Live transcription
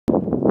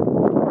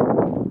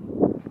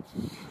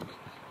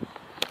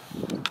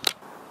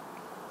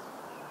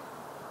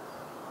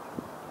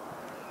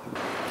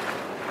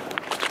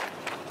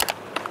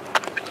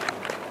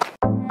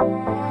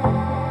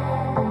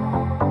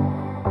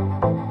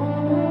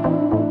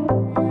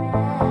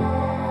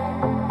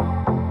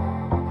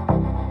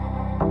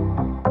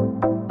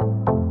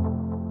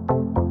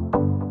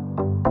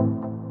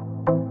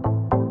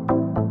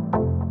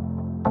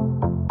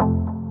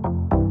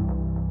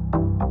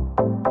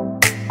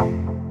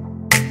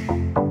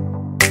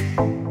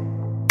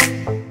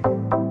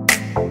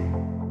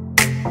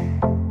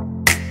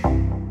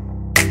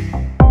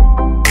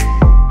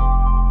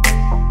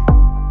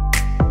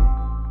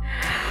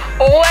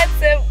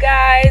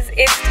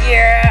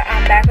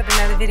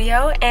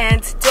video,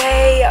 and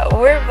today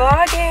we're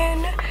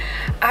vlogging.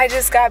 I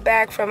just got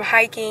back from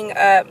hiking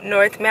up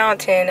North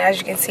Mountain. As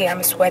you can see, I'm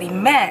a sweaty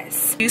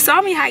mess. You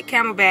saw me hike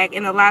Camelback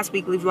in the last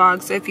weekly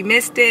vlog, so if you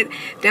missed it,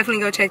 definitely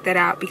go check that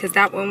out because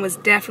that one was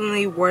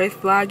definitely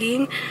worth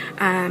vlogging.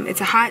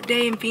 It's a hot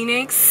day in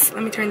Phoenix.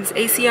 Let me turn this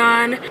AC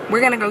on.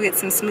 We're gonna go get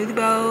some smoothie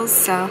bowls,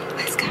 so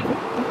let's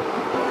go.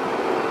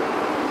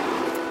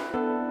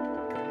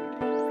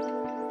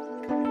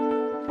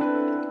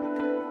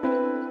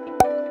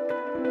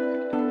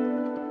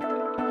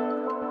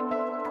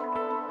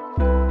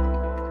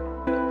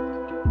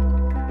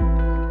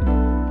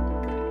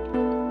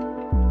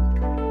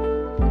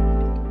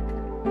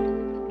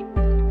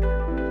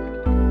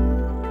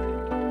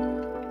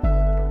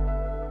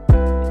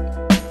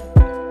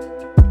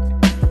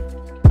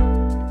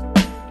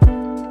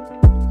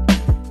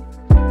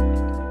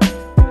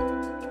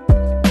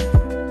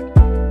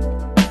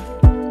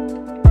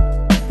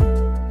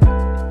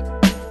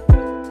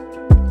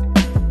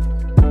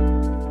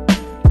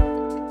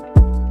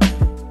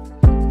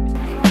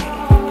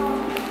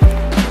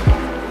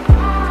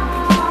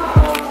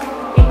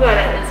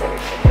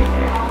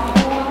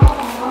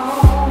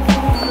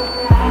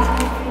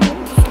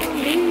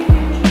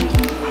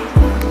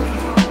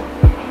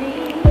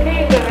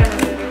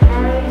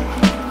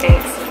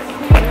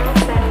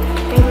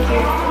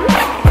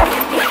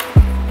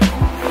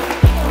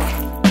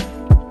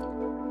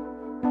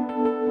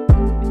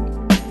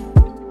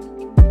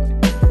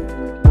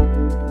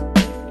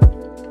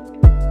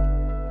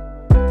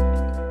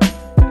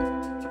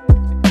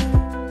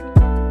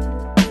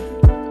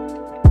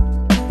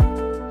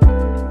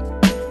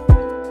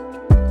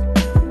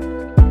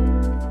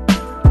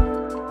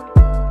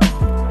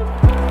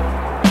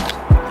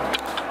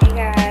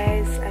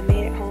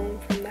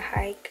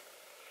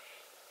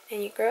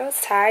 And your girl's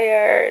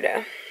tired.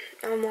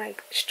 I'm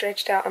like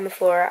stretched out on the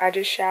floor. I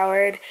just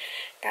showered,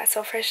 got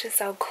so fresh and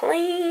so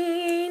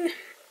clean.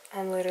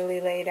 I'm literally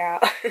laid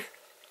out.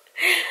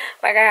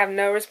 Like I have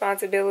no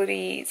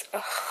responsibilities.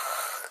 Ugh.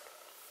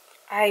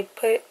 I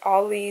put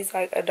all these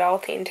like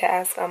adulting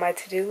tasks on my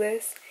to-do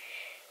list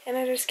and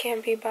I just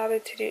can't be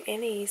bothered to do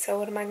any. So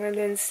what am I gonna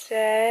do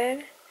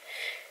instead?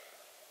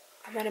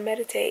 I'm gonna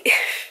meditate.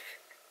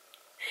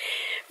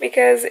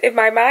 Because if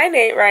my mind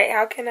ain't right,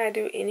 how can I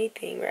do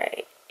anything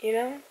right? You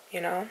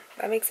know,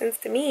 that makes sense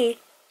to me.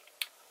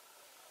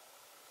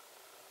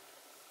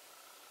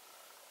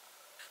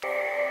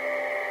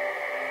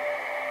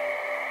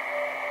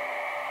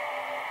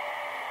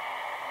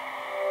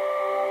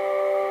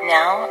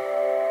 Now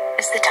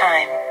is the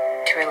time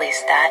to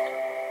release that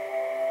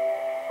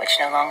which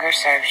no longer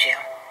serves you.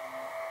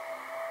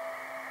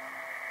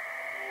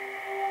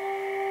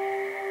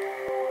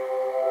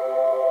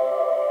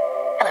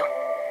 Hello,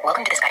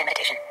 welcome to this guided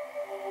meditation.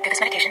 Through this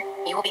meditation,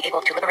 you will be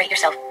able to liberate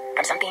yourself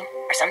from something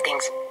or some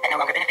things that no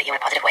longer benefit you in a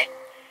positive way.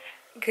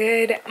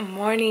 Good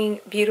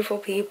morning, beautiful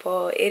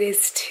people. It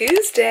is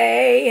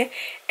Tuesday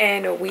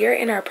and we are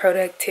in our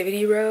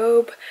productivity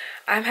robe.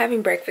 I'm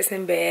having breakfast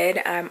in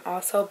bed. I'm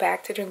also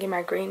back to drinking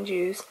my green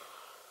juice.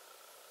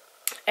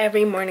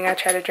 Every morning I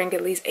try to drink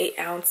at least 8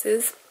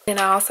 ounces. And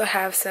I also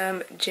have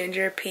some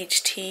ginger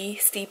peach tea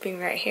steeping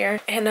right here.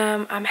 And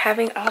I'm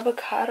having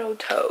avocado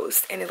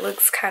toast and it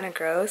looks kind of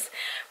gross.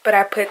 But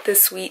I put the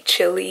sweet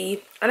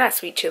chili, not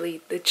sweet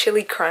chili, the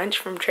chili crunch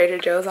from Trader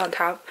Joe's on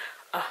top.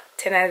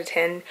 10 out of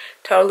 10.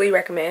 Totally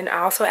recommend. I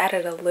also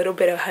added a little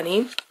bit of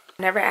honey.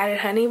 Never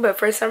added honey, but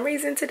for some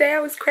reason today I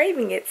was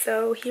craving it.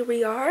 So here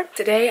we are.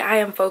 Today I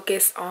am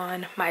focused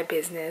on my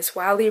business.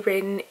 Wildly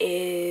Written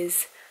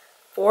is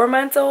 4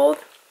 months old.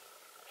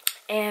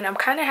 And I'm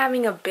kind of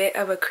having a bit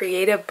of a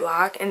creative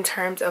block in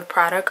terms of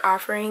product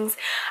offerings.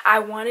 I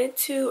wanted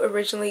to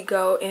originally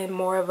go in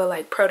more of a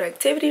like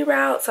productivity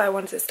route. So I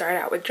wanted to start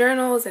out with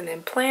journals and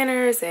then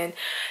planners and,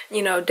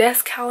 you know,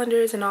 desk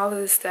calendars and all of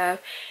this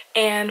stuff.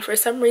 And for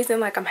some reason,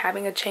 like I'm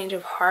having a change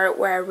of heart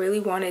where I really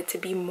want it to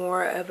be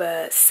more of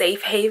a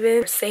safe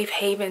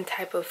haven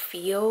type of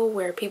feel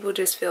where people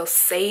just feel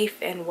safe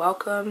and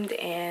welcomed.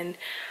 And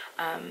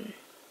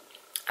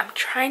I'm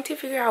trying to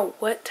figure out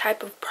what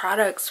type of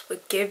products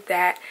would give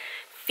that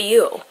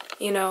feel,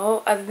 you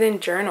know, other than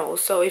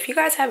journals. So if you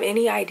guys have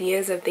any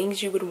ideas of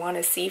things you would want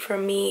to see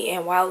from me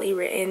and Wildly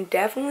Written,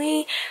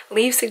 definitely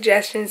leave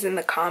suggestions in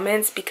the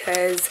comments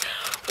because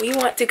we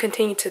want to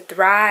continue to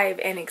thrive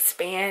and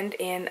expand.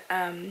 And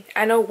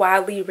I know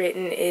Wildly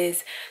Written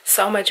is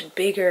so much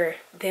bigger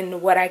than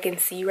what I can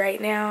see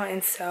right now,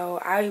 and so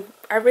I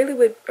really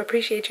would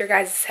appreciate your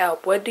guys'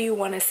 help. What do you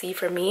want to see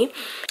from me?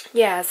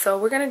 Yeah, so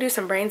we're gonna do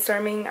some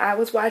brainstorming. I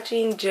was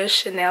watching Just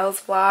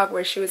Chanel's vlog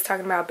where she was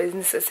talking about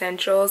business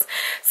essentials,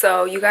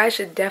 so you guys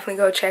should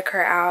definitely go check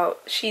her out.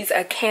 She's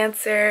a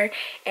Cancer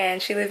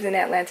and she lives in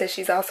Atlanta.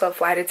 She's also a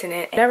flight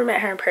attendant. I never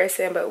met her in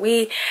person, but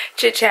we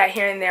chit chat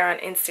here and there on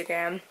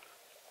Instagram.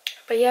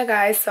 But yeah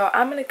guys, so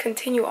I'm gonna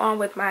continue on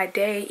with my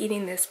day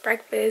eating this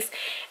breakfast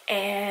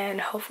and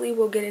hopefully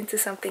we'll get into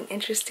something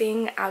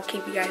interesting. I'll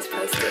keep you guys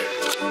posted.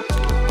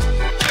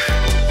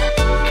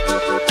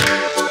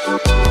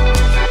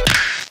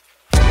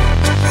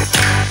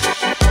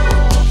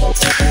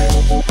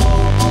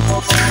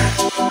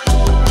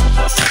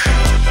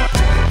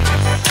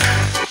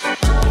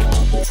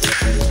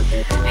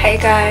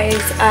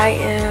 guys, I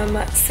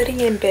am sitting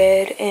in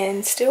bed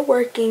and still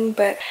working,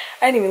 but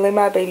I didn't even let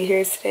my baby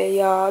here today,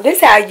 y'all. This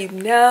is how you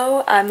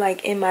know I'm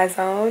like in my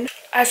zone.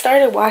 I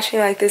started watching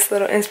like this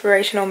little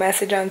inspirational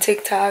message on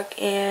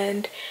TikTok,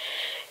 and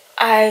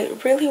I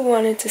really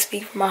wanted to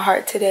speak from my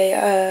heart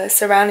today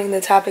surrounding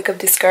the topic of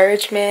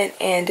discouragement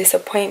and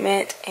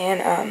disappointment,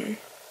 and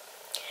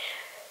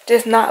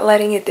just not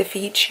letting it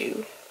defeat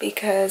you.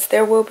 Because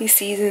there will be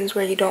seasons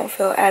where you don't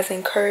feel as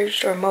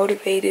encouraged or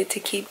motivated to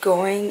keep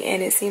going,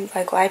 and it seems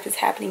like life is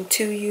happening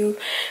to you,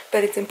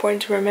 but it's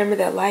important to remember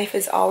that life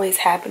is always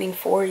happening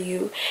for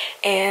you.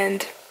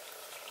 And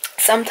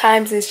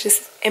sometimes it's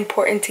just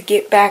important to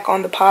get back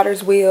on the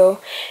potter's wheel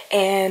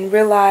and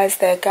realize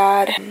that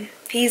God,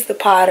 He's the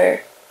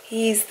potter.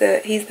 He's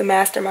the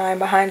mastermind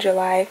behind your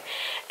life,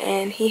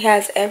 and He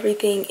has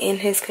everything in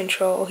His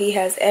control. He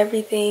has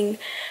everything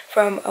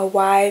from a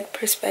wide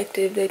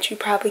perspective that you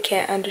probably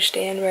can't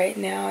understand right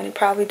now, and it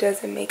probably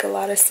doesn't make a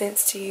lot of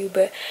sense to you,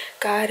 but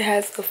God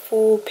has the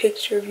full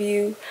picture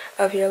view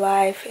of your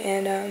life.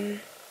 And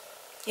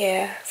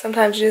yeah,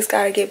 sometimes you just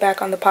gotta get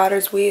back on the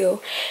potter's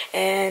wheel.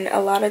 And a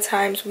lot of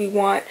times we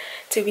want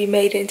to be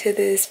made into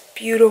this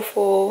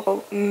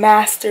beautiful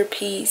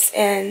masterpiece,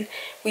 and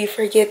we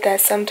forget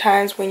that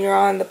sometimes when you're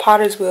on the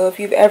potter's wheel, if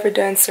you've ever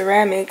done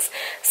ceramics,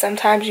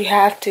 sometimes you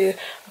have to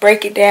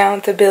break it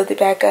down to build it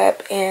back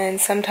up,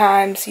 and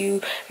sometimes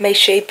you may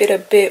shape it a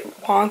bit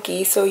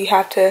wonky, so you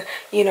have to,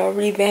 you know,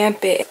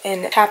 revamp it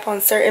and tap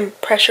on certain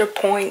pressure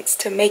points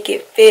to make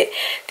it fit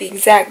the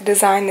exact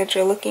design that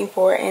you're looking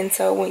for. And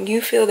so when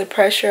you feel the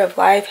pressure of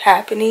life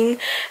happening,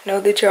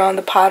 know that you're on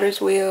the potter's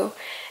wheel,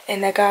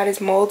 and that God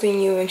is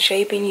molding you and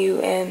shaping you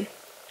and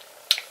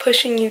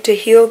pushing you to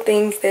heal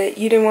things that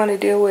you didn't want to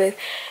deal with,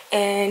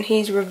 and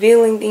He's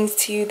revealing things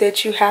to you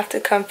that you have to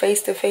come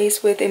face to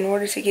face with in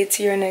order to get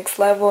to your next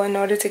level, in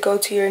order to go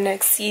to your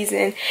next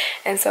season.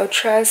 And so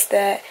trust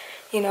that,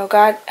 you know,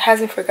 God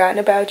hasn't forgotten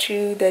about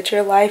you, that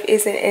your life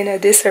isn't in a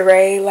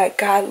disarray. Like,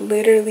 God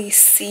literally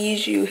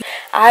sees you.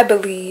 I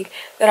believe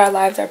that our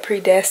lives are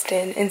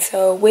predestined, and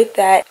so with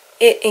that,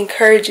 it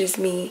encourages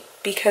me,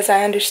 because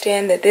I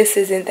understand that this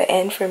isn't the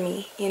end for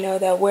me. You know,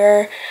 that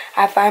where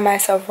I find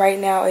myself right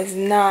now is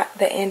not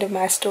the end of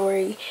my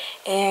story,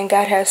 and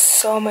God has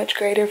so much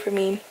greater for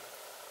me.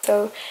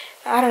 So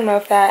I don't know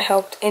if that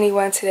helped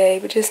anyone today,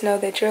 but just know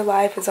that your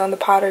life is on the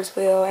potter's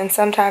wheel, and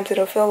sometimes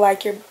it'll feel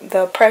like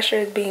the pressure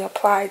is being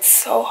applied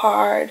so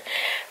hard,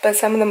 but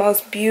some of the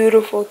most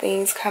beautiful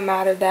things come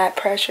out of that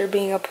pressure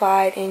being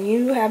applied, and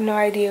you have no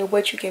idea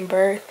what you can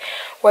birth,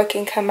 what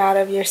can come out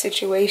of your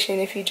situation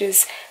if you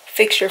just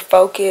fix your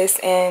focus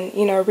and,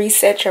 you know,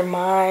 reset your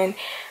mind.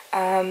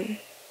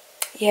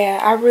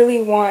 Yeah, I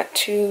really want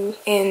to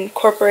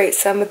incorporate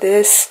some of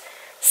this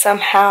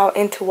somehow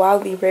into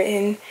Wildly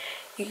Written.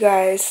 You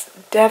guys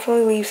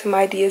definitely leave some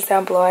ideas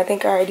down below. I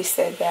think I already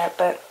said that,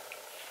 but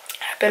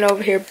I've been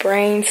over here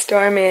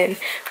brainstorming,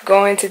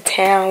 going to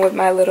town with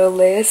my little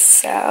list.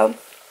 So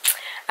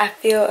I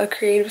feel a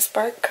creative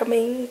spark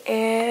coming,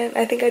 and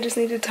I think I just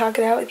need to talk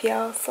it out with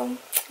y'all. So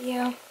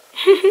yeah.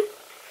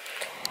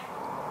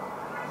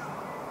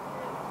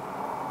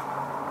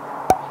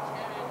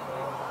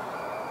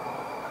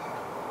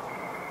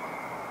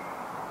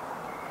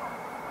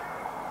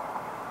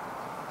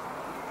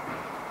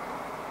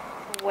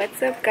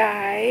 What's up,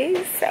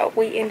 guys? So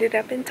we ended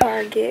up in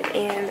Target,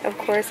 and of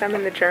course I'm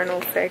in the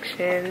journal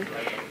section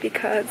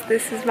because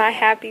this is my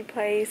happy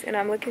place, and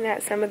I'm looking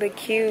at some of the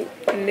cute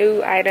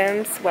new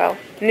items. Well,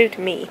 new to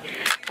me.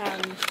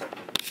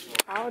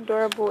 How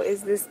adorable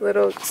is this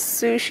little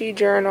sushi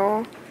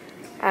journal?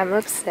 I'm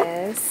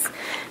obsessed.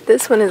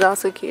 This one is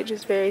also cute,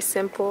 just very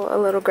simple, a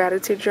little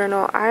gratitude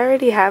journal. I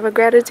already have a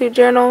gratitude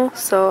journal,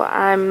 so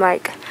I'm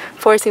like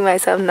forcing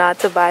myself not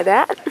to buy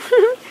that.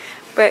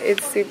 But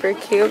it's super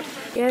cute.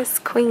 Yes,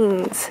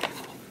 queens.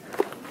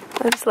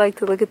 I just like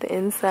to look at the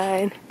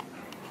inside.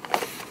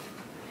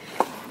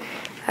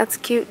 That's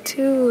cute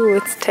too.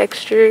 It's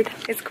textured.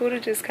 It's cool to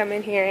just come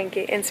in here and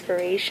get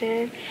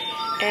inspiration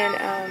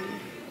and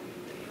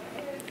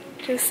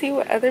just see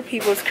what other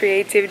people's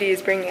creativity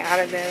is bringing out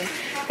of them.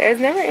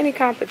 There's never any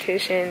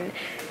competition.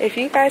 If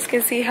you guys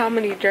can see how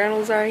many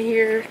journals are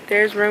here,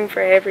 there's room for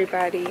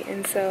everybody.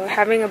 And so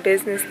having a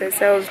business that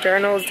sells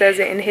journals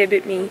doesn't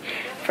inhibit me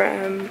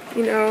from,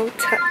 you know,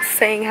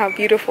 saying how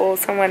beautiful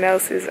someone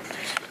else's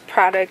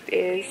product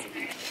is.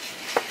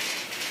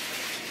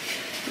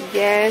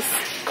 Yes,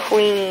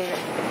 queen.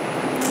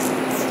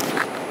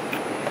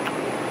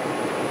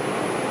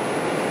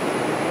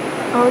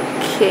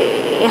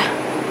 Okay.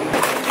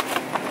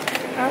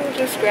 I will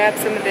just grab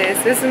some of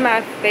this. This is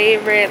my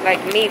favorite,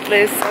 like,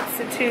 meatless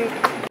substitute.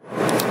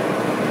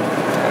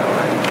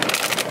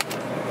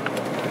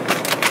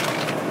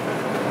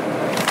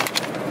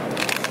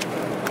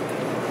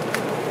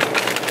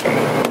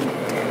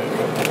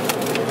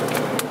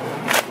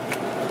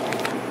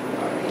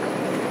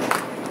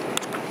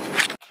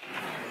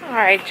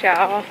 Alright,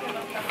 y'all.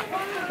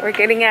 We're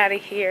getting out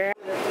of here.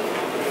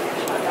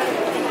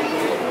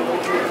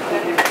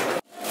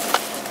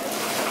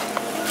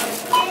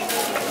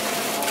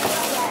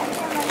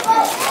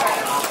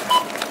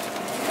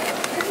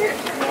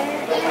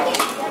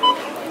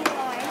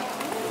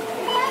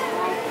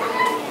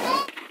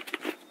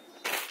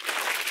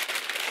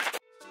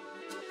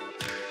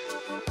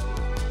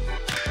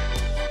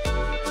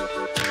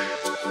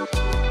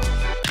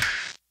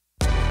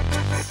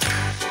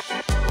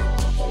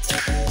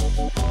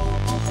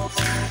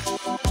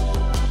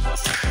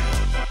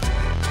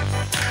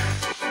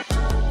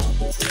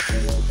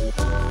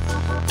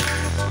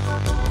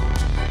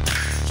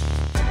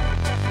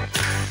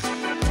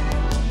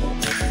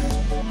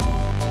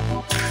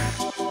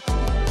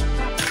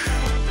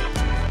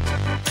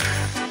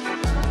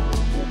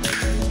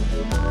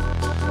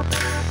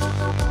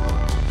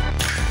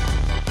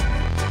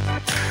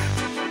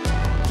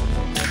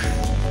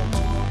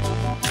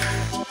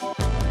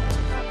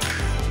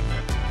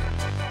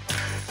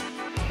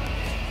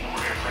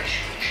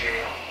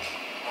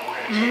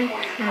 And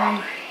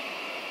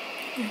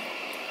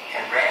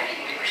Randy,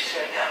 we were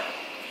set down.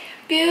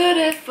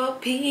 Beautiful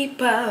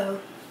people.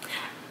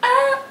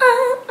 Oh,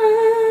 oh,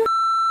 oh.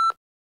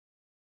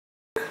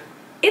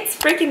 It's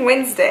freaking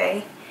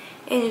Wednesday,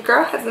 and your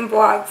girl hasn't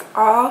vlogged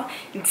all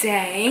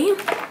day.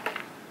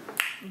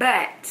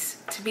 But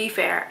to be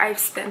fair, I've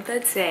spent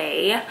the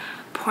day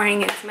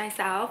pouring into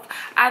myself.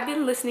 I've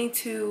been listening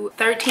to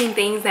 13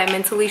 things that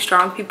mentally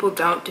strong people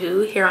don't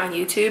do here on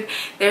YouTube.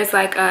 There's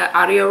like a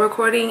audio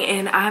recording,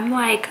 and I'm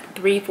like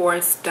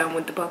 3/4 done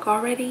with the book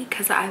already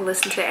because I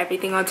listened to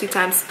everything on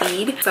 2x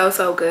speed.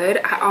 So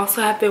good. I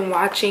also have been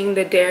watching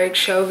the Derek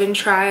Chauvin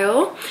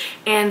trial,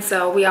 and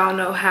so we all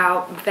know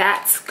how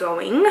that's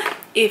going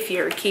if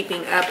you're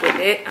keeping up with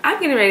it. I'm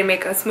getting ready to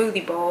make a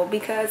smoothie bowl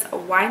because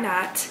why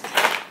not?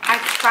 I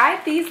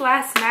tried these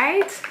last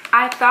night.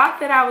 I thought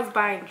that I was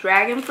buying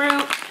dragon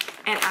fruit,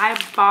 and I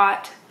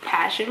bought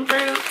passion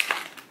fruit.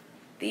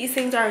 These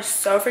things are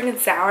so freaking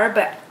sour,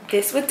 but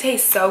this would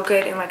taste so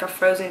good in like a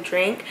frozen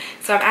drink.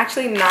 So I'm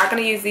actually not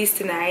gonna use these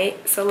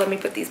tonight. So let me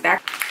put these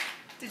back.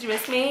 Did you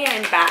miss me?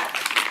 I'm back.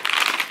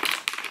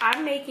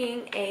 I'm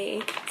making a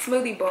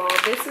smoothie bowl.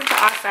 This is the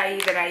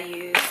acai that I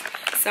use.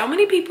 So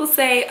many people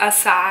say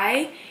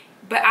acai,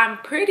 but I'm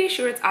pretty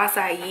sure it's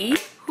acai.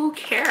 Who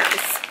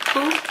cares?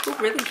 Who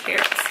really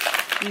cares?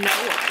 No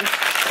one.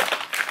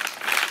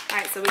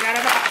 Alright, so we got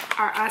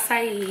our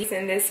acai,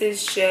 and this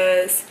is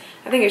just,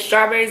 I think it's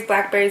strawberries,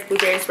 blackberries,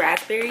 blueberries,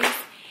 raspberries.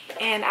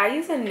 And I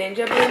use a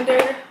Ninja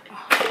blender.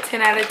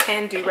 10 out of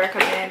 10, do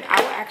recommend. I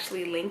will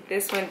actually link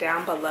this one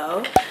down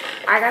below.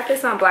 I got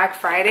this on Black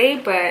Friday,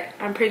 but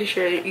I'm pretty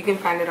sure you can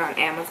find it on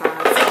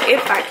Amazon. So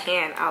if I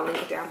can, I'll link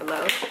it down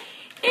below.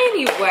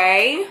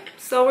 Anyway,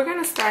 so we're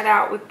gonna start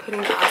out with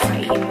putting the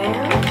acai in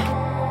there.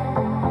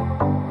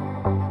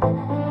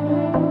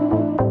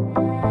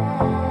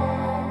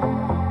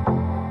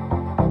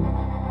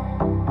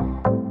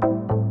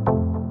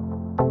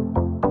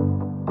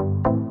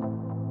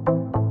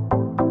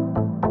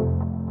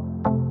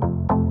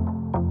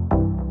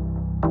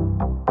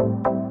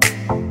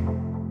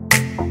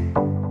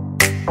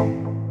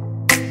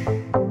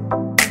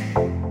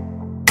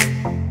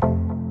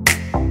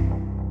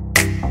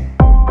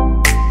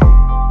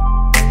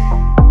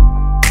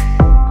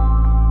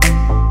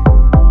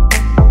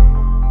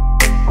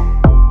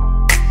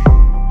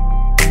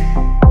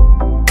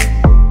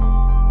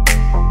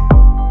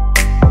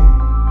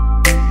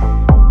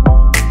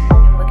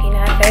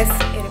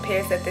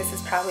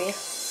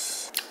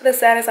 The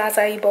saddest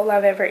acai bowl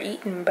I've ever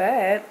eaten,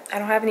 but I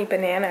don't have any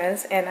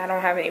bananas and I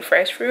don't have any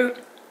fresh fruit.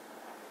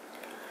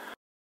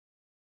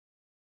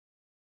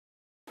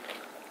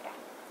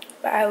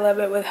 But I love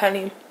it with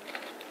honey.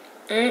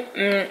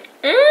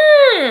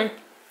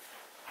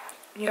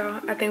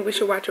 Y'all, I think we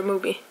should watch a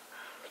movie.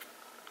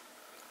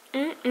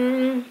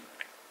 We're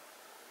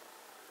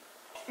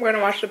gonna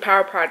watch The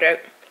Power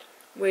Project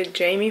with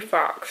Jamie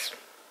Foxx.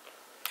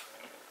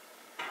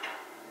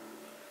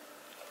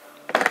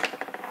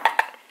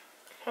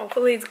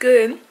 Hopefully it's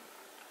good.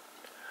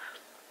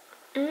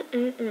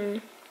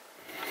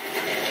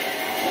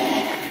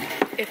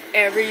 If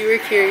ever you were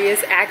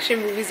curious,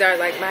 action movies are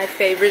like my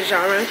favorite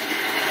genre.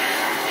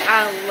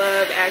 I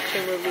love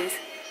action movies.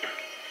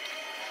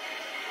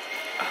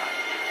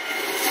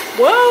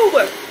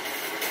 Whoa!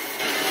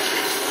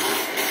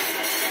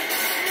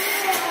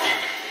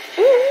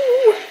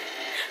 Ooh.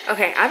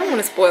 Okay, I don't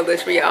want to spoil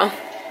this for y'all.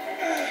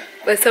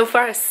 But so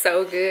far it's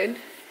so good.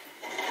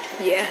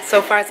 Yeah,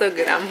 so far so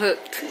good. I'm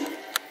hooked.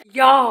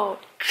 Y'all,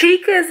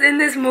 Chica's in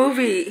this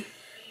movie.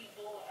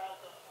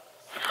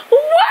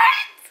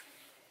 What?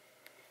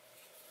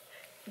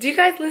 Do you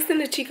guys listen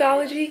to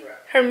Chicology?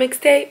 Her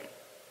mixtape?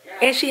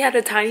 And she had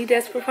a Tiny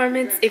Desk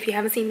performance. If you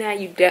haven't seen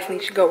that, you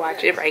definitely should go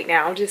watch it right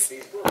now. Just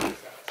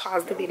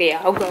pause the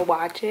video. Go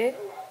watch it.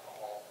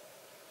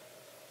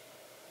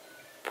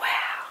 Wow.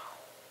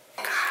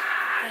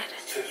 God.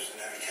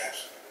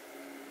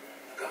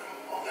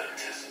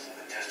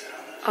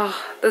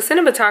 Oh, the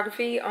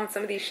cinematography on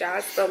some of these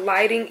shots, the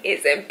lighting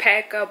is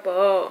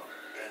impeccable.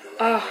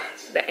 Oh,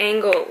 the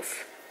angles.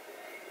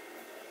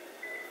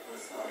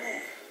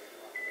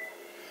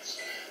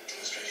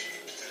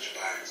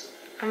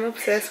 I'm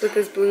obsessed with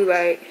this blue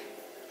light.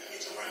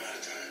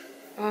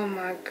 Oh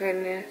my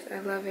goodness, I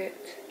love it.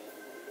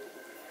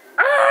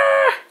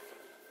 Ah!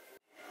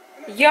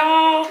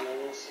 Y'all,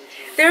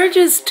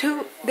 there's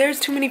too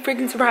many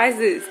freaking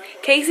surprises.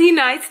 Casey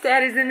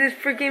Neistat is in this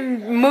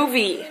freaking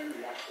movie.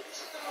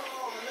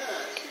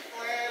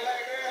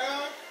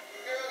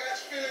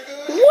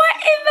 What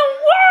in the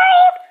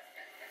world?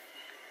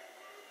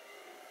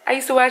 I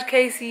used to watch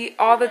Casey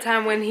all the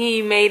time when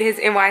he made his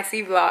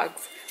NYC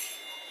vlogs.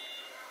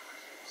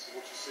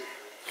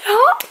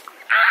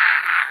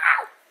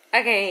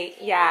 Okay,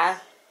 yeah.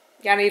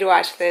 Y'all need to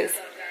watch this.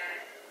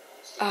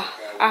 Oh,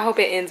 I hope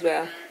it ends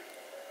well.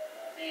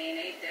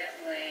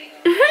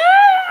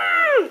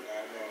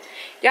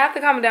 Y'all have to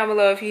comment down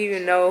below if you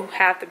even know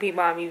half the people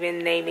I'm even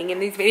naming in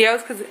these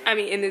videos. Cause I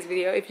mean, in this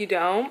video, if you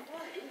don't,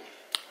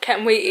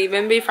 can we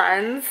even be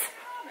friends?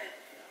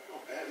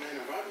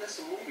 That's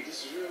a movie.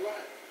 This is real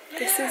life.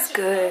 This is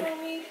good.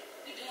 We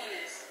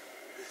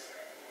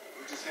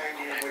just hang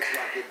here and wait till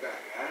I get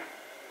back, huh?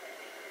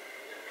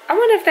 I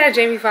wonder if that's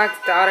Jamie Foxx's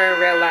daughter in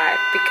real life,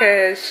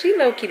 because she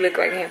low-key look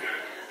like him.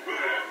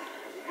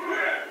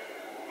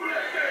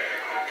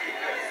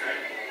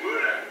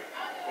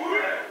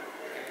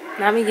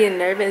 Now me getting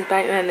nervous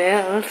biting my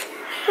nails.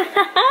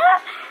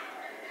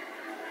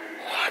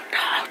 What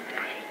the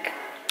freak?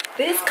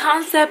 This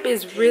concept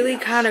is really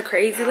kind of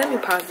crazy. Let me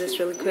pause this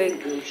really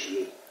quick.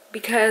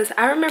 Because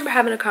I remember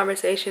having a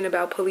conversation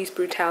about police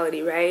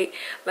brutality, right?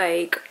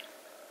 Like,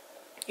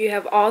 you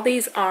have all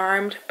these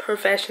armed,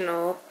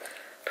 professionally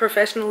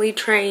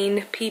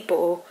trained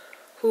people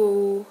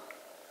who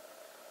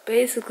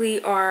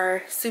basically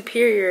are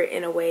superior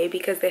in a way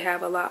because they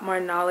have a lot more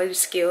knowledge,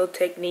 skill,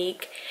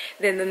 technique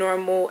than the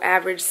normal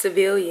average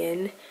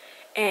civilian.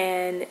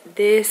 And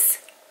this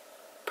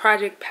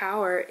Project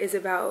Power is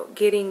about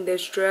getting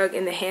this drug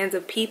in the hands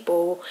of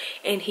people,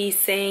 and he's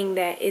saying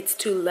that it's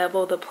to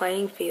level the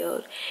playing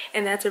field.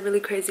 And that's a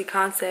really crazy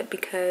concept,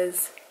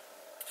 because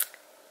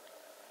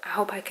I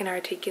hope I can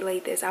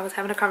articulate this. I was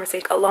having a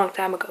conversation a long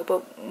time ago,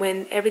 but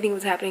when everything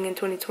was happening in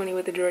 2020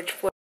 with the George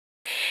Floyd,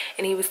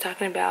 and he was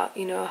talking about,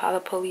 you know, how the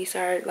police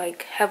are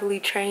like heavily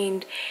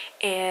trained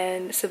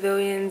and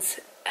civilians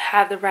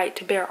have the right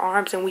to bear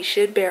arms, and we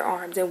should bear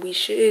arms, and we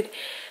should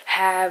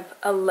have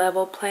a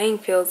level playing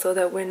field so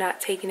that we're not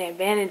taken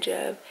advantage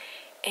of.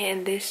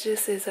 And this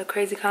just is a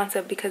crazy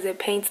concept, because it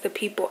paints the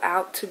people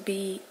out to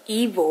be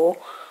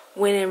evil,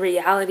 when in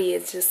reality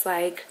it's just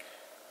like,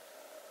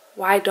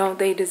 why don't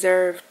they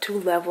deserve to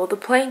level the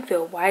playing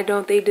field? Why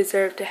don't they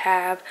deserve to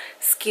have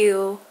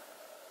skill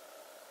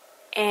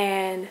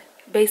and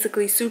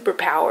basically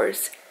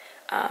superpowers?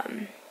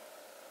 But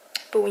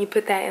when you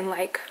put that in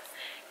like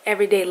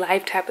everyday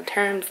life type of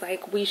terms,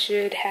 like, we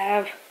should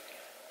have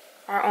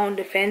our own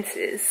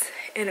defenses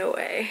in a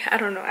way. I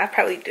don't know, I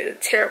probably did a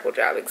terrible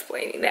job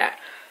explaining that.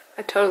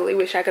 I totally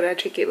wish I could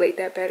articulate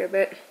that better,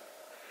 but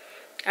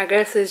I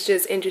guess it's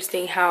just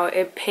interesting how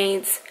it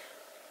paints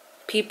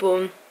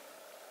people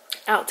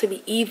out to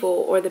be evil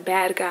or the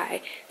bad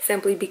guy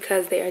simply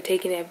because they are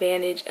taking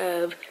advantage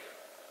of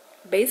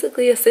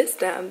basically a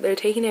system. They're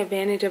taking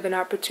advantage of an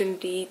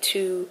opportunity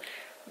to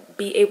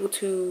be able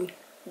to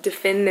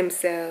defend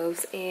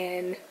themselves.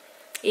 And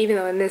even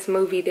though in this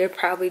movie they're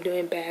probably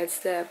doing bad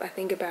stuff, I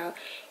think about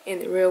in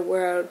the real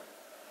world,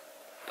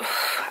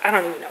 I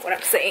don't even know what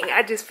I'm saying.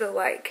 I just feel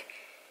like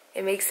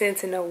it makes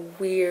sense in a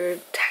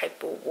weird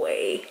type of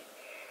way.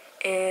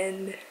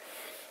 And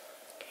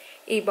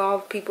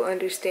evolved people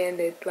understand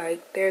that,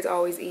 like, there's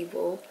always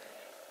evil,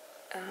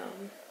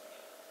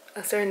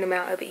 a certain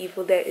amount of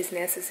evil that is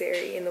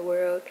necessary in the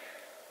world.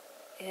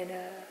 And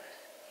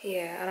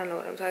yeah, I don't know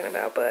what I'm talking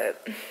about,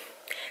 but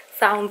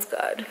sounds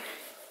good.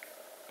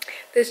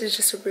 This is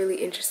just a really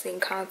interesting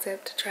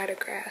concept to try to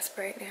grasp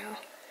right now,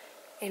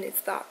 and it's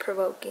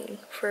thought-provoking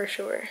for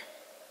sure.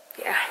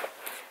 Yeah.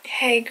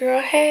 Hey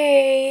girl,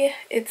 hey,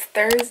 it's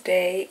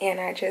Thursday and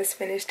I just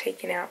finished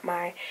taking out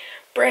my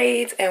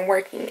braids and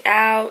working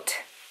out.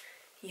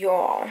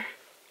 Y'all,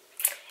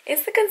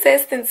 it's the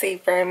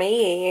consistency for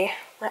me.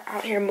 We're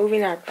out here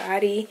moving our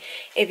body.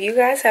 If you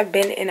guys have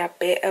been in a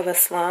bit of a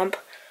slump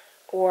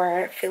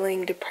or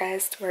feeling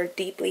depressed or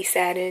deeply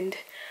saddened,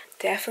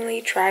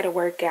 definitely try to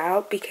work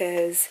out,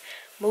 because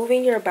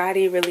moving your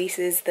body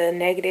releases the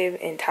negative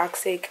and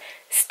toxic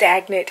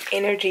stagnant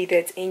energy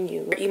that's in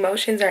you.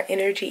 Emotions are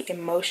energy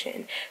in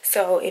motion.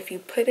 So if you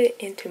put it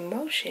into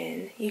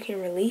motion, you can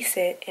release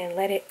it and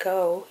let it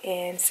go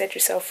and set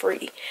yourself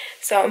free.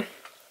 So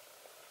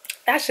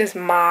that's just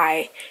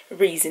my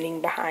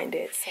reasoning behind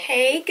it.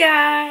 Hey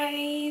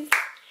guys,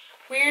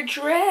 we're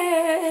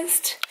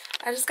dressed.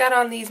 I just got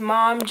on these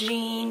mom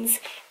jeans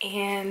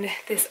and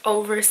this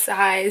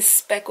oversized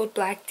speckled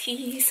black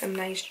tee, some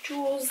nice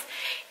jewels,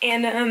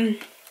 and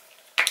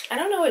I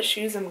don't know what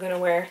shoes I'm gonna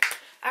wear.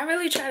 I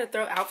really try to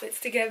throw outfits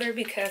together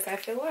because I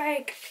feel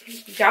like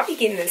y'all be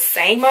getting the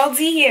same old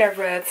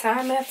Diera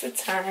time after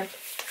time.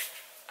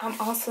 I'm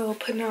also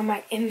putting on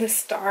my In the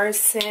Stars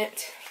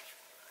scent.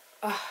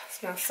 Oh, it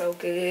smells so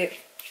good.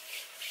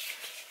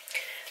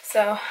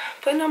 So,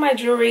 putting on my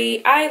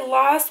jewelry. I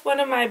lost one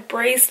of my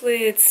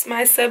bracelets.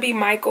 My subby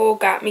Michael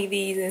got me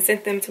these and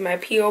sent them to my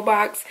P.O.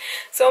 box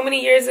so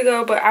many years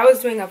ago, but I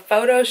was doing a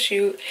photo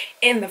shoot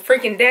in the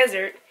freaking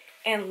desert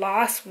and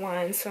lost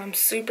one, so I'm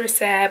super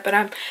sad. But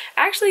I'm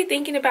actually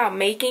thinking about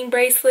making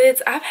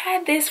bracelets. I've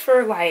had this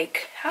for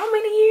like, how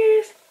many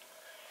years?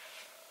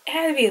 It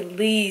had to be at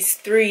least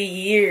 3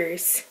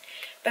 years.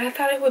 But I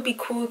thought it would be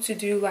cool to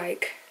do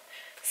like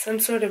some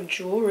sort of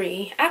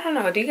jewelry. I don't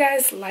know, do you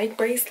guys like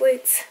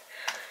bracelets?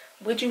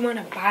 Would you want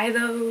to buy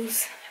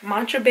those?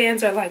 Mantra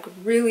bands are like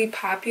really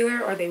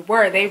popular, or they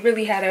were. They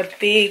really had a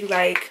big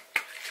like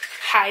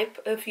hype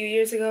a few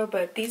years ago,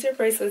 but these are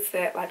bracelets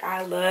that like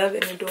I love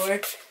and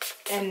adore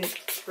and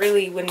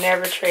really would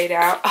never trade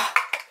out. Oh,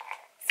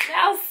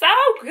 smells so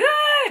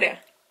good.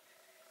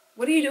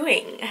 What are you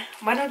doing?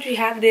 Why don't you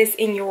have this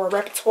in your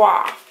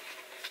repertoire?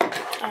 All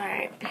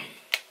right.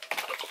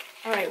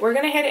 All right, we're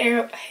gonna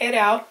head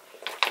out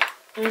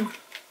and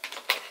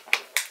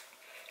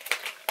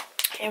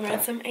run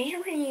some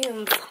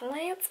errands.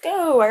 Let's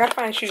go. I gotta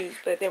find shoes,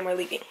 but then we're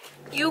leaving.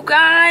 You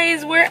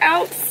guys, we're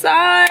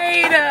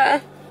outside.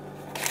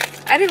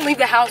 I didn't leave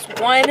the house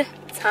one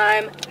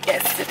time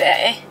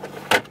yesterday.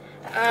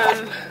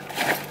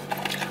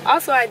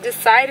 Also, I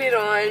decided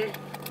on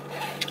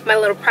my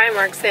little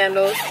Primark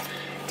sandals.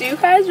 Do you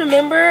guys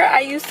remember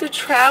I used to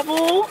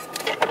travel?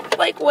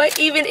 Like, what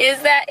even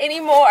is that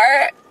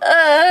anymore?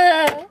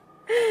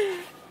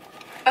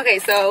 Okay,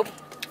 so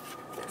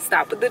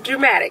stop with the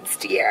dramatics,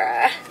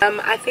 Tiara.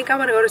 I think I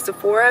want to go to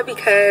Sephora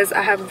because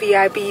I have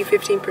VIB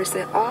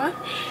 15% off.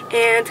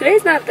 And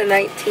today's not the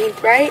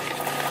 19th, right?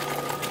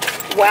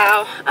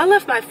 Wow, I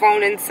left my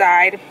phone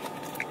inside.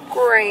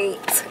 Great.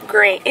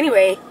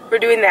 Anyway, we're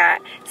doing that.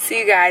 See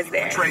you guys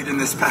there. Trade in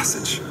this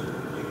passage.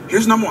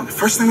 Here's number one. The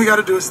first thing we got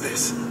to do is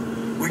this.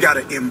 We got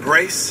to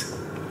embrace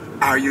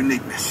our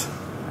uniqueness.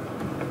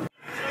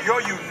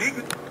 Your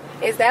uniqueness.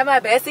 Is that my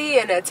Bessie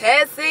and a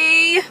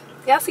Tessie?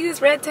 Y'all see this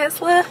red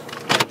Tesla?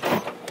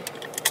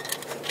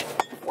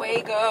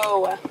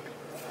 Fuego.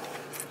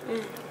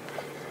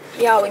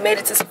 Y'all, we made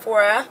it to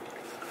Sephora.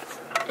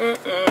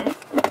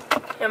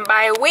 And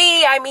by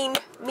we, I mean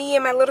me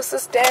and my little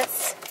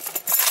sisters.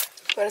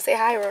 Want to say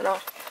hi or no?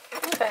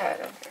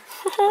 Exactly.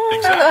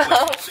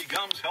 Healthy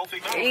gums, healthy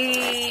mouth.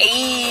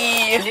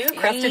 New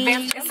crusted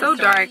band. It's so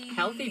dark.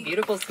 Healthy,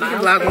 beautiful We smile. can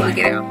vlog when we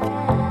get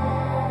out.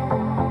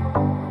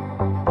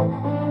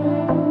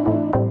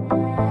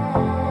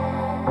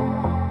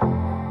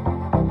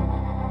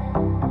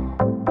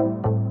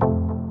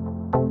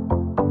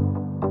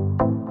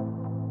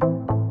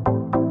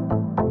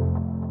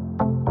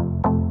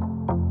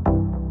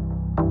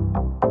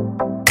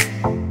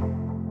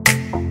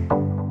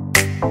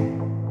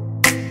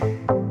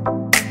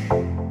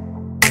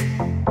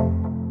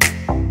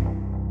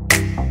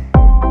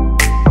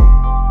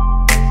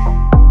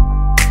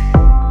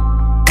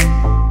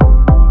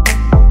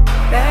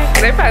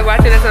 They're probably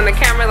watching us on the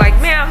camera like,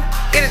 ma'am,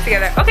 get it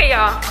together. Okay,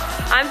 y'all.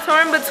 I'm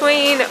torn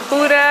between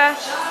Huda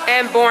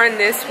and Born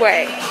This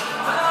Way.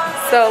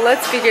 So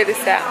let's figure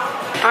this out.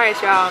 All right,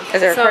 y'all. Is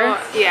there a color?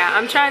 Yeah,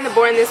 I'm trying the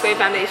Born This Way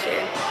foundation.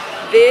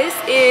 This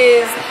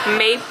is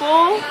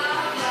maple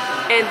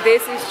and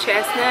this is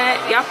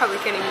chestnut. Y'all probably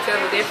can't even tell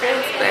the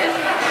difference, but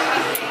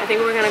I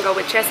think we're gonna go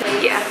with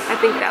chestnut. Yeah, I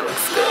think that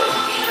looks good.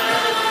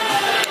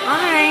 All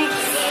right,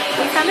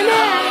 we coming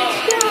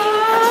back,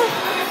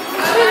 y'all.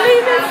 We're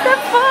leaving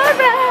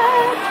Sephora.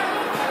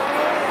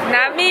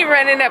 Not me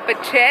running up a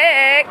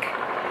check.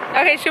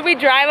 Okay, should we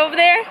drive over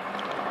there? No,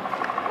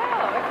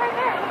 it's right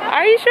there.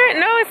 Are you sure?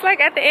 No, it's like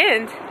at the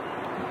end.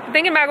 I'm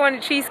thinking about going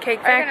to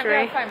Cheesecake Factory.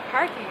 Are you gonna find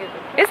parking?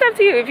 It's up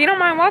to you. If you don't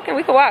mind walking,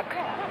 we can walk.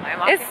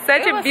 It's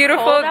such a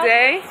beautiful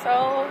day.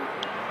 So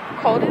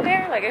cold in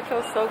there. Like, it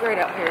feels so great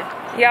out here.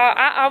 Y'all,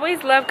 I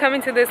always love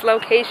coming to this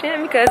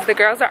location because the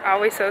girls are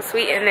always so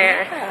sweet in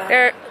there. Yeah.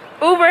 They're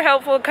uber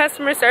helpful.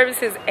 Customer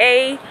service is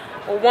A1.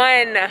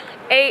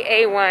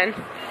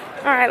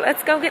 All right,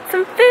 let's go get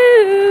some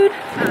food.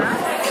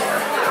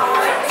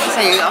 So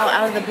you all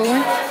out of the blue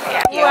one?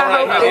 Yeah. Ooh, I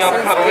hope this is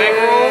good.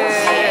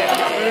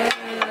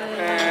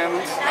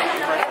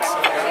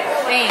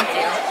 Thank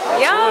you.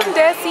 Yum,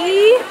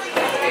 Desi.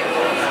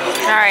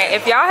 All right,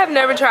 if y'all have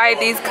never tried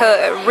these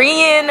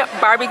Korean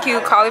barbecue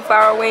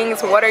cauliflower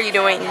wings, what are you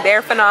doing?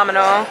 They're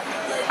phenomenal.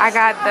 I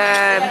got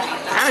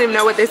I don't even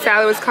know what this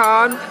salad was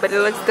called, but it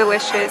looks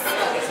delicious.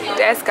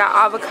 Des got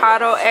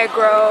avocado egg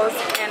rolls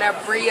and a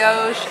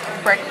brioche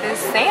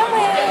breakfast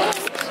sandwich.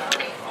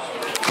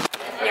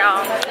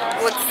 Y'all,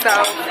 looks so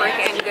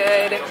freaking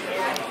good.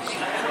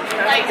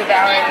 Let's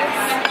devour this.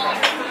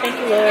 Thank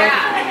you, Lord.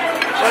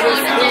 What is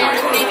food?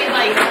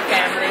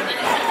 Family.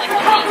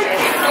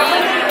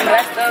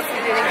 Bless those who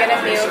didn't get a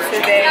meal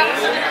today.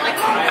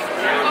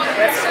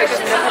 Bless the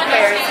Christian and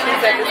preparers.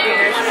 Please let this be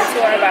nourishment to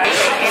our bodies.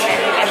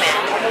 Amen.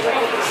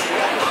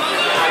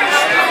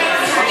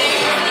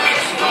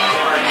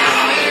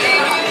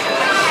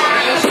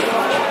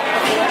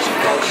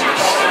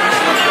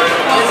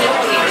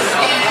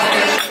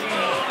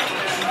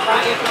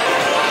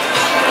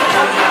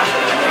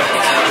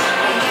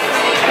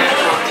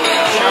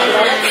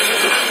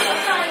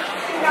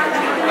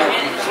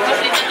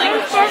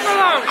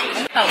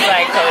 How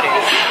dry coated?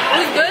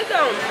 It's good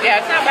though. Yeah,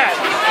 it's not bad.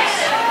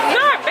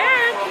 Not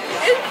bad.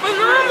 It's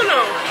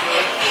phenomenal.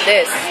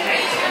 This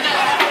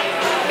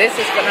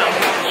is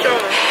phenomenal.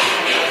 Sure.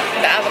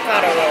 The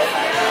avocado roll.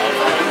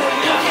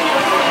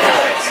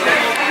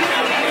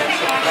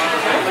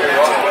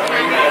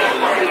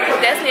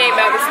 Destiny ain't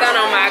about to stun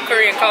on my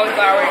Korean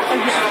cauliflower.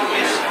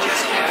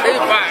 It's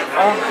fine.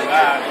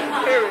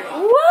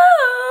 Woo!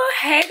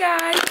 Hey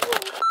guys.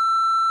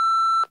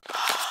 Oh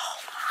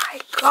my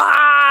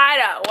god.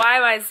 Why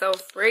am I so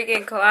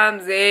freaking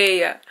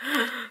clumsy?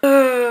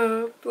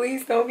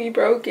 Please don't be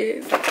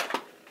broken.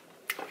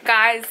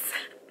 Guys,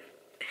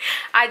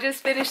 I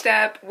just finished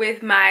up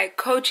with my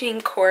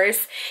coaching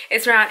course.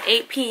 It's around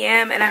 8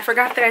 p.m. and I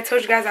forgot that I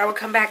told you guys I would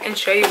come back and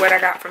show you what I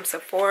got from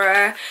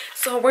Sephora.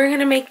 So we're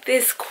gonna make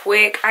this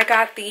quick. I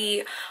got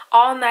the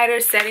all-nighter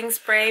setting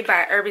spray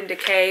by Urban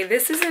Decay.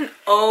 This is an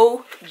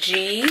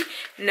OG.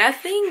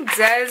 Nothing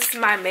does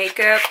my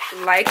makeup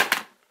like...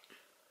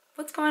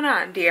 What's going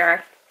on,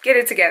 dear? Get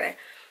it together.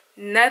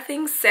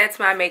 Nothing sets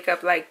my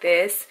makeup like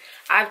this.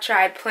 I've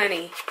tried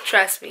plenty,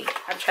 trust me,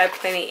 I've tried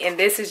plenty, and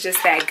this is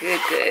just that good.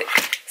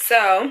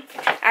 So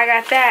I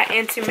got that,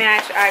 and to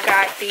match I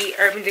got the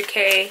Urban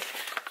Decay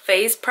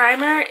face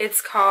primer.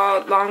 It's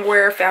called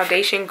Longwear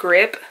Foundation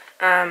Grip.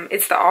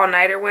 It's the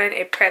all-nighter one.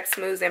 It preps,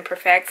 smooths, and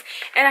perfects.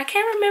 And I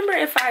can't remember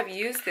if I've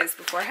used this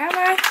before. Have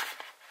I?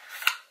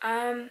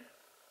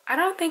 I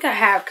don't think I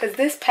have, because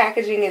this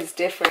packaging is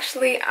different.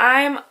 Actually,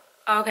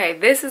 okay,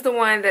 this is the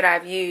one that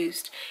I've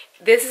used.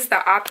 This is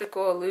the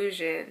Optical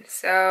Illusion.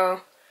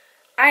 So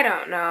I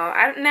don't know.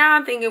 Now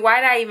I'm thinking, why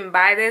did I even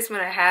buy this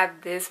when I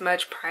have this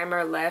much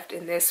primer left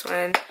in this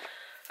one?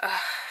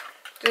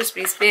 Just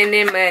be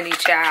spending money,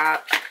 child.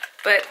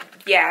 But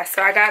yeah,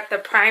 so I got the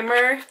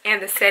primer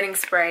and the setting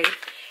spray.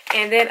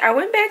 And then I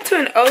went back to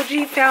an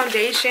OG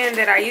foundation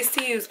that I used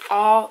to use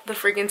all the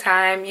freaking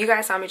time. You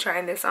guys saw me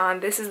trying this on.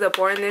 This is the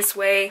Born This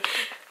Way,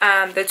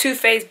 the Too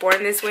Faced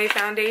Born This Way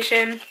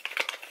foundation.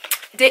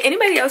 Did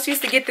anybody else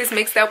used to get this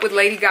mixed up with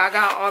Lady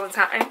Gaga all the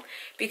time?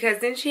 Because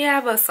didn't she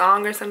have a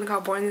song or something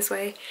called Born This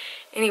Way?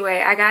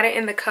 Anyway, I got it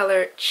in the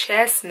color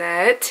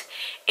Chestnut.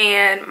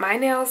 And my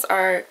nails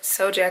are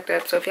so jacked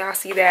up. So if y'all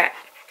see that,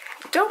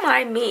 don't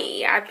mind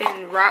me. I've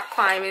been rock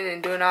climbing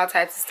and doing all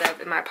types of stuff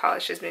and my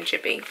polish has been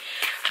chipping.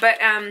 But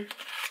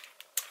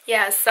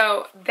yeah,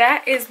 so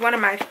that is one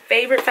of my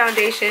favorite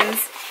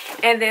foundations.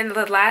 And then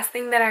the last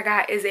thing that I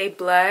got is a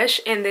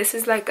blush. And this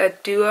is like a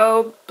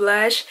duo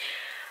blush.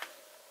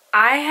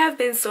 I have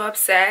been so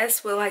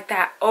obsessed with like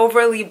that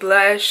overly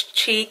blushed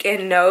cheek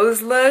and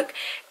nose look.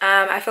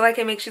 I feel like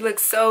it makes you look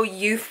so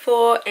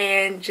youthful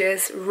and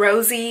just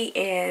rosy,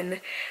 and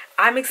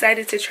I'm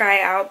excited to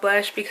try out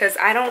blush because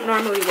I don't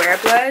normally wear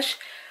blush,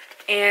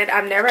 and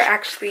I've never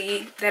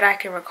actually, that I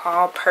can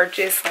recall,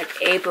 purchased like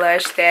a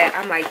blush that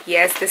I'm like,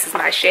 yes, this is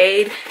my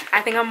shade.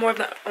 I think I'm more of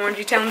the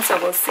orangey tone,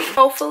 so we'll see.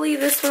 Hopefully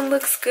this one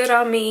looks good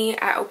on me.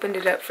 I opened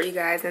it up for you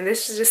guys, and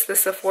this is just the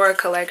Sephora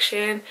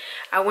collection.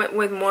 I went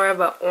with more of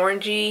an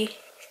orangey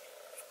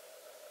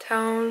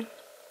tone,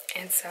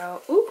 and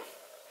so, ooh,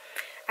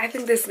 I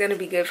think this is gonna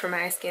be good for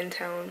my skin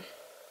tone.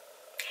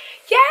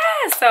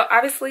 Yeah, so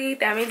obviously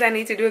that means I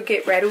need to do a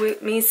get ready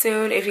with me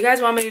soon. If you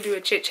guys want me to do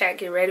a chit chat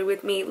get ready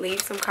with me,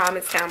 leave some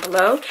comments down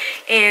below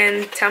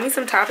and tell me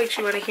some topics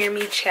you want to hear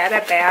me chat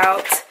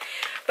about.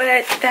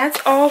 But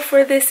that's all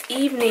for this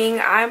evening.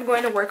 I'm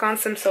going to work on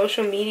some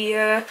social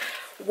media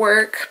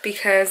work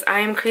because I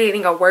am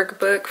creating a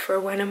workbook for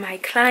one of my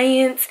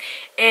clients,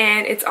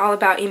 and it's all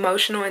about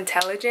emotional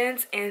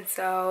intelligence. And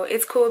so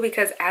it's cool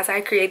because as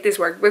I create this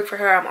workbook for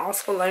her, I'm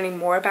also learning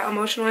more about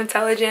emotional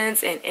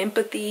intelligence and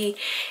empathy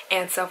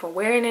and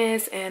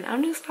self-awareness, and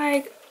I'm just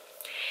like,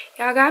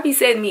 y'all gotta be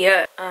setting me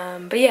up.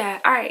 But yeah,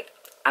 all right,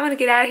 I'm gonna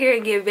get out of here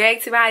and get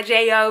back to my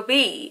job.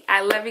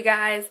 I love you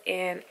guys,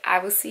 and I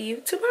will see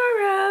you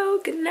tomorrow.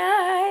 Good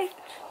night.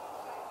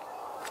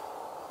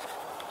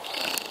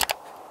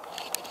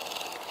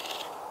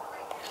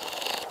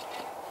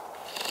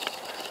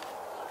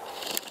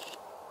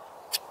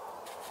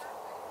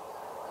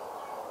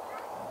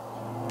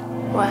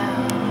 Wow.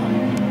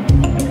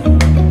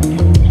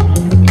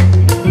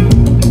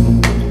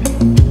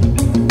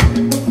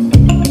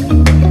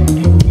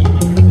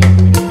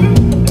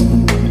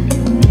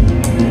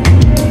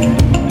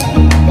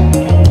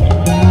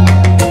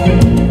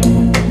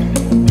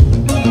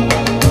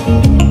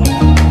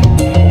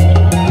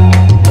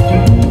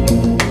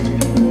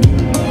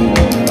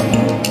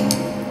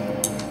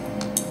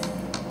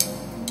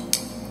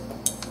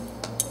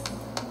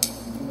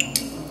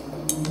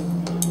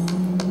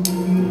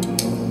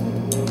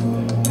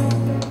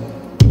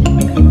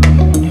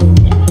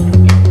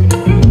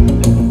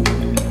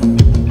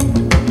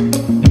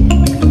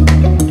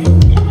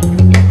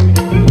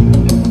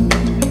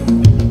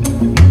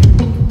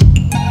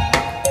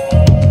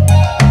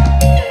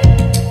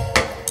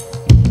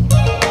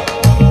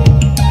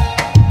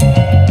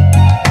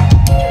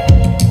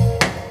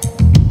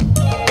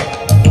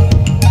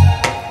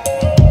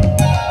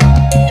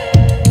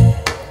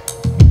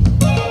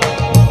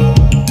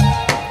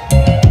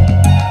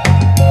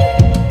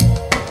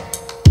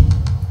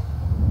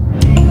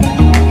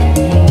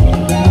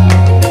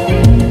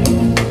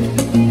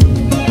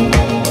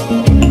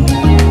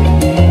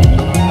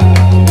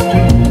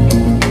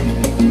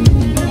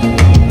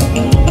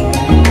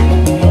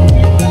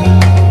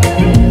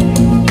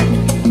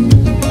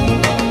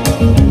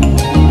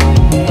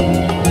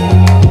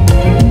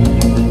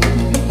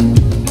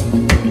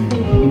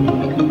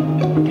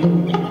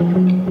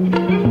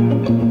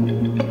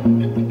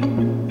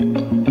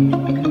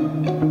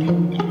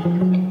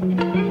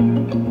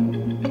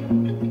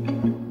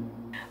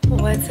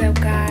 What's up,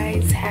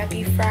 guys?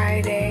 Happy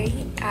Friday.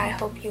 I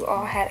hope you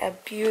all had a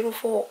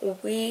beautiful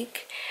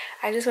week.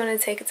 I just want to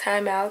take a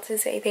time out to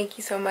say thank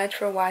you so much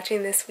for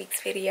watching this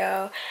week's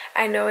video.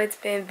 I know it's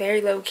been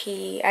very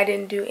low-key. I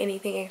didn't do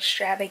anything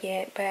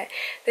extravagant, but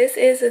this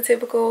is a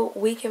typical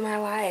week in my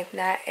life.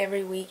 Not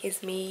every week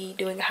is me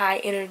doing high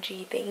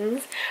energy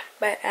things,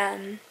 but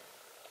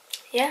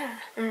yeah,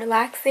 I'm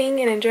relaxing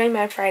and enjoying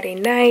my Friday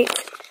night.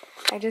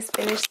 I just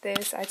finished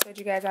this. I told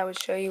you guys I would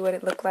show you what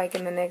it looked like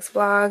in the next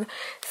vlog.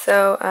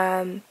 So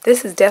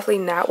this is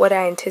definitely not what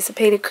I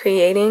anticipated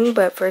creating,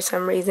 but for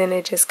some reason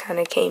it just kind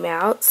of came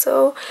out.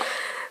 So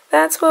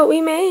that's what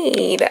we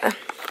made. A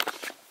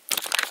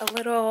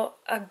little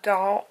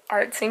adult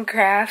arts and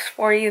crafts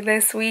for you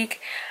this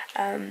week.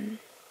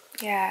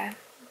 Yeah,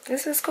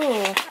 this is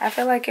cool. I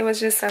feel like it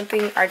was just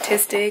something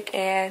artistic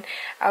and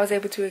I was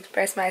able to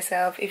express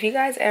myself. If you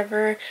guys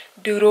ever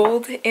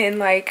doodled in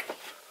like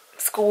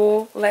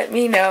school, let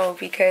me know,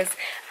 because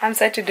I'm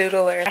such a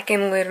doodler. I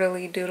can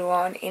literally doodle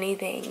on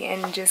anything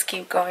and just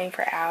keep going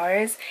for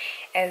hours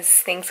as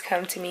things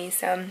come to me.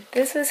 So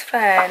this was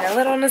fun. A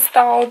little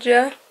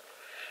nostalgia.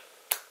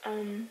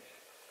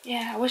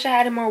 Yeah, I wish I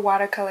had more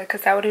watercolor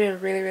because that would have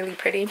been really, really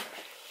pretty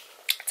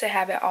to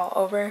have it all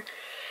over.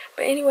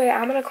 But anyway,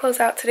 I'm gonna close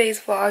out today's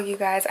vlog, you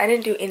guys. I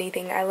didn't do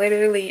anything. I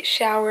literally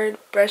showered,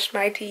 brushed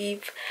my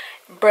teeth,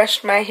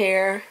 brushed my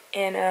hair,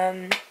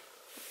 and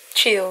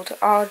chilled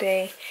all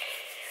day.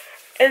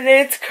 And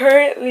it's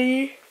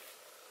currently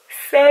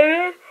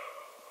 7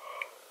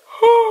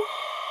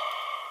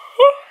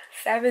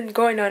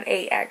 going on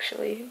 8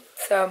 actually.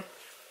 So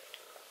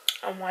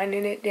I'm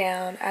winding it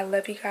down. I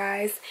love you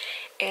guys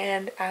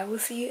and I will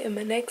see you in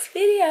my next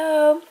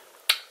video.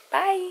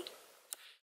 Bye.